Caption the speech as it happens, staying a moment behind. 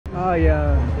Oh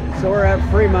yeah, so we're at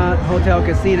Fremont Hotel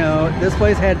Casino. This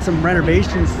place had some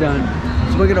renovations done,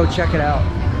 so we're gonna go check it out.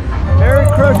 Merry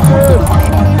Christmas!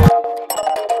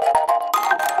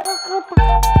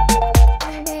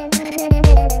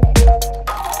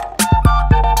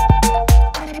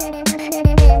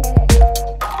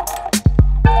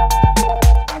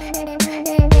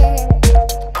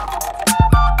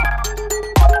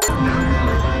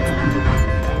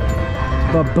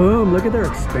 But boom, look at their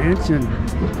expansion.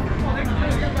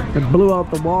 It blew out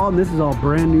the wall, and this is all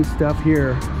brand new stuff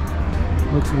here.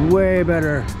 Looks way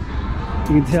better.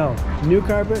 You can tell, new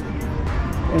carpet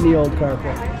and the old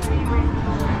carpet.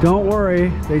 Don't worry,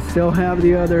 they still have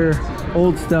the other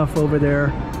old stuff over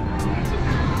there.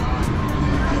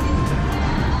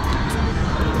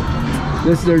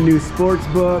 This is their new sports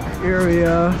book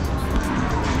area,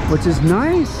 which is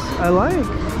nice. I like.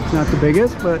 It's not the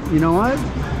biggest, but you know what?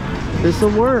 This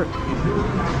will work.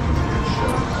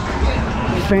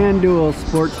 FanDuel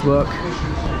Sportsbook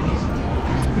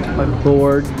by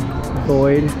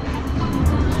Boyd,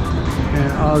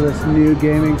 and all this new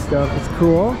gaming stuff. It's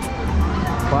cool.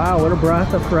 Wow, what a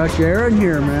breath of fresh air in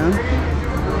here, man.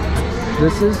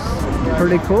 This is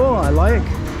pretty cool. I like.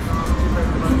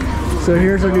 So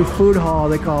here's our new food hall,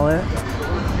 they call it.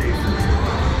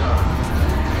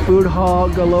 Food hall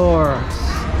galore.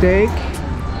 Steak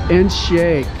and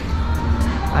shake.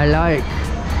 I like.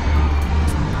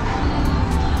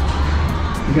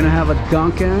 You're gonna have a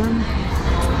Dunkin'.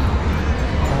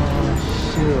 Oh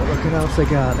shoot, look what else they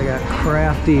got. They got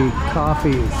crafty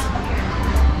coffees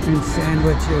and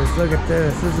sandwiches. Look at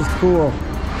this. This is cool.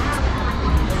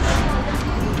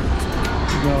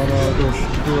 Got all this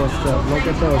cool stuff. Look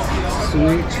at those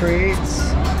sweet treats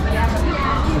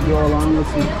to go along with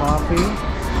some coffee.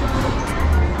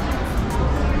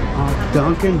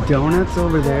 Dunkin' Donuts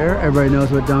over there. Everybody knows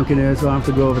what Dunkin' is, so I don't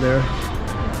have to go over there.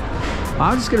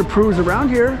 I'm just gonna cruise around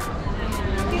here,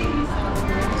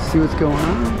 see what's going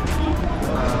on.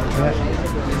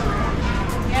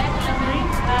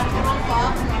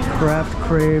 Craft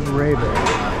Crave Raven.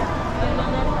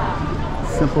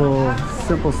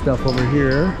 Simple stuff over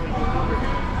here.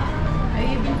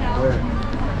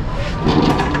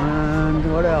 And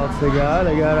what else they got?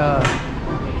 They got a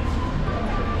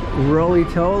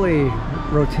roly-toly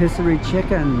rotisserie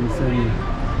chickens and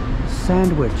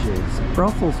sandwiches,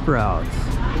 Brussels sprouts.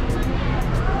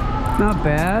 Not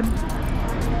bad.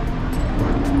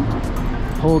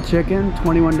 Whole chicken,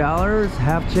 $21.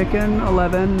 Half chicken,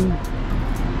 $11.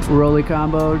 Roly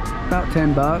combo, about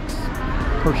 10 bucks.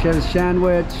 Porchetta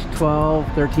sandwich, $12,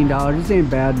 $13. This ain't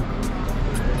bad.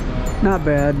 Not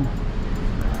bad.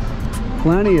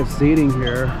 Plenty of seating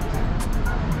here.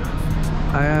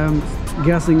 I am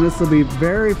guessing this will be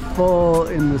very full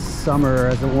in the summer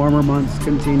as the warmer months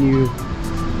continue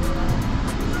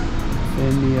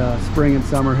in the spring and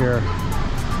summer here.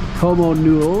 Como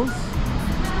Noodles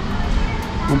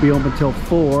won't be open till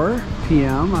 4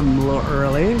 p.m. I'm a little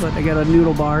early, but they got a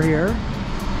noodle bar here.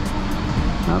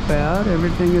 Not bad.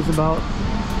 Everything is about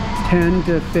 $10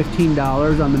 to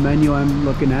 $15 on the menu I'm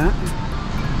looking at.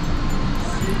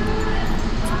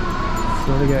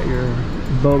 So they got your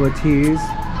boba teas.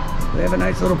 They have a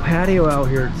nice little patio out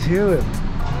here too,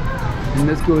 and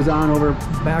this goes on over,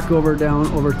 back over, down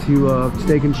over to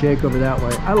Steak and Shake over that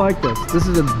way. I like this. This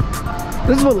is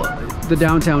what the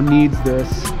downtown needs. This,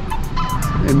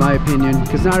 in my opinion,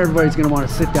 because not everybody's gonna want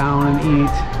to sit down and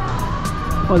eat.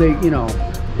 Well,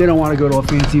 they don't want to go to a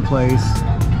fancy place.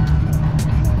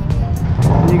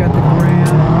 And you got the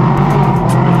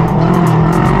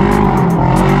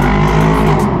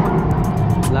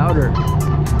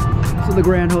the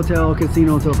Grand Hotel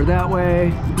Casino is over that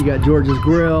way. You got George's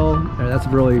Grill. That's a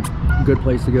really good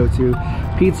place to go to.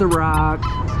 Pizza Rock.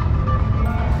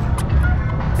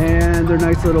 And their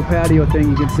nice little patio thing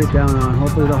you can sit down on.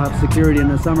 Hopefully they'll have security in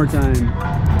the summertime.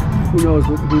 Who knows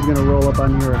who's gonna roll up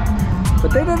on here.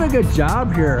 But they did a good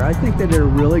job here. I think they did a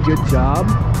really good job.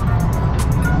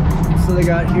 So they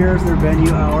got, here's their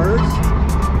venue hours.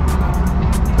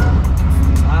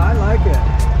 I like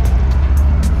it.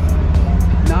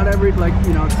 Not every,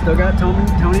 still got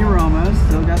Tony Roma's,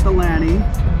 still got the Lanny.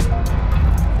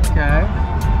 Okay.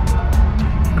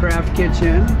 Craft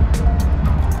Kitchen.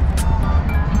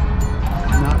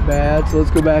 Not bad. So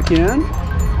let's go back in.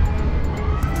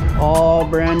 All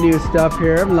brand new stuff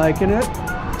here. I'm liking it.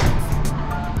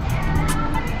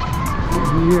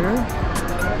 Here.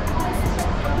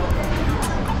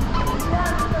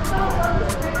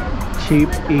 Cheap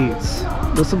Eats.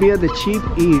 This will be at the Cheap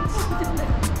Eats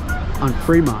on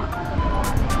Fremont.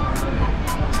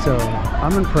 So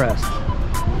I'm impressed.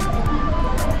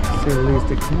 Say the least,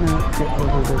 I cannot get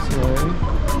over this way.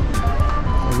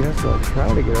 So I'll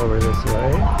try to get over this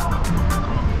way.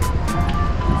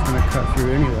 It's gonna cut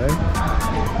through anyway.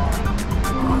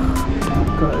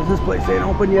 Because this place ain't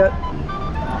open yet.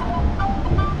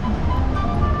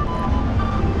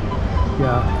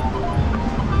 Yeah.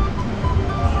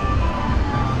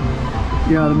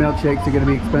 You know, the milkshakes are gonna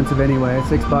be expensive anyway.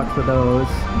 $6 for those.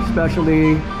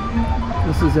 Specialty.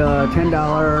 This is a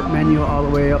 $10 menu all the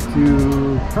way up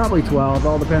to probably 12.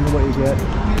 All depends on what you get.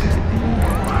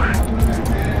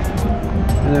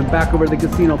 And then back over to the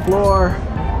casino floor.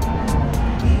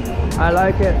 I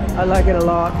like it. I like it a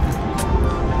lot.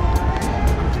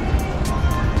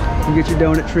 You get your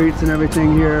donut treats and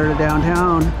everything here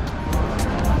downtown.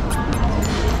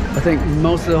 I think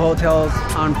most of the hotels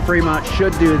on Fremont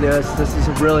should do this. This is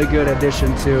a really good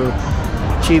addition to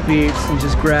cheap eats and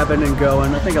just grabbing and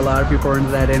going. I think a lot of people are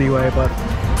into that anyway, but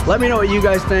let me know what you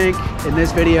guys think in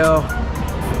this video.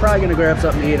 I'm probably gonna grab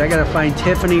something to eat. I gotta find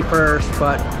Tiffany first,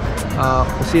 but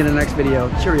we'll see you in the next video.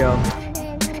 Cheerio.